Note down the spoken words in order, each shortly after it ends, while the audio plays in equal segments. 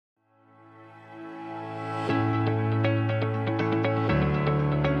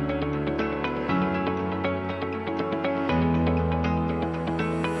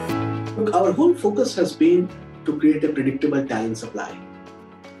Look, our whole focus has been to create a predictable talent supply.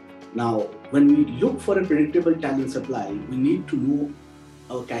 Now, when we look for a predictable talent supply, we need to know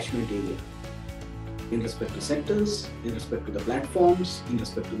our catchment area in respect to sectors, in respect to the platforms, in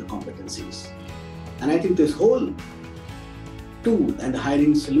respect to the competencies. And I think this whole tool and the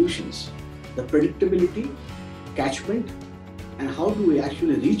hiring solutions, the predictability, catchment, and how do we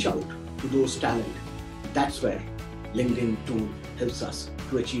actually reach out to those talent, that's where LinkedIn tool helps us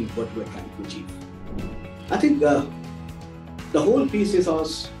to achieve what we're trying to achieve. I think the whole piece is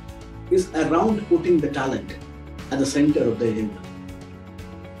around putting the talent at the center of the agenda.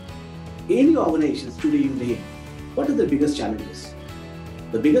 Any organizations today you name, what are the biggest challenges?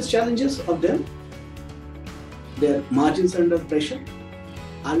 The biggest challenges of them, their margins under pressure.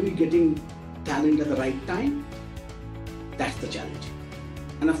 Are we getting talent at the right time? That's the challenge.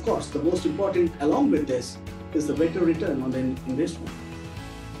 And of course, the most important along with this is the better return on the investment.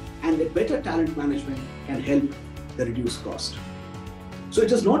 And a better talent management can help the reduced cost. So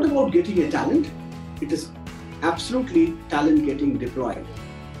it is not about getting a talent, it is absolutely talent getting deployed.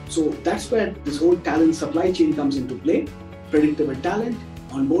 So that's where this whole talent supply chain comes into play, predictable talent,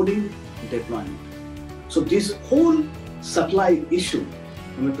 onboarding, deployment. So this whole supply issue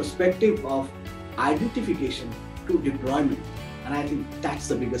from a perspective of identification to deployment, and I think that's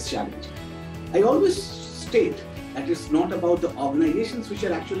the biggest challenge. I always state that it's not about the organizations which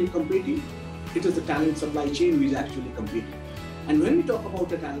are actually competing, it is the talent supply chain which is actually competing. And when we talk about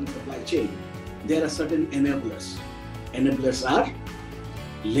the talent supply chain, there are certain enablers. Enablers are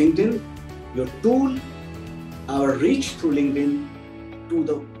LinkedIn, your tool, our reach through LinkedIn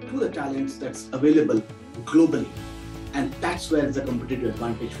to the talents that's available globally. And that's where it's a competitive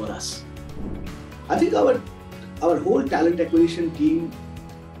advantage for us. I think our whole talent acquisition team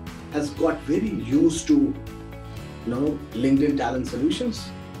has got very used to LinkedIn Talent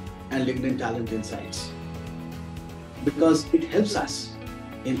Solutions and LinkedIn Talent Insights, because it helps us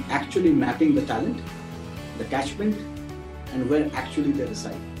in actually mapping the talent, the catchment, and where actually they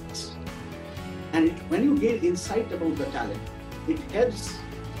reside. And when you gain insight about the talent, it helps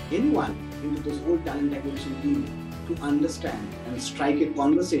anyone into this whole talent acquisition team to understand and strike a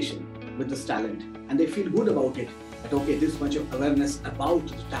conversation with this talent, and they feel good about it, that okay, this much of awareness about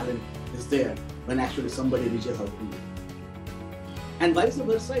the talent is there when actually somebody reaches out to you. And vice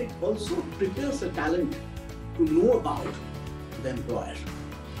versa, it also prepares the talent to know about the employer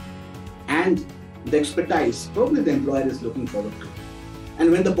and the expertise probably the employer is looking forward to.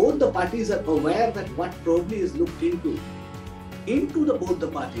 And when both the parties are aware that what probably is looked into both the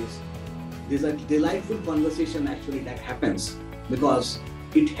parties, there's a delightful conversation actually that happens, because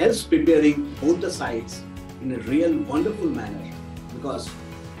it helps preparing both the sides in a real wonderful manner. Because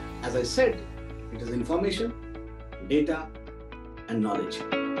as I said, it is information, data, and knowledge.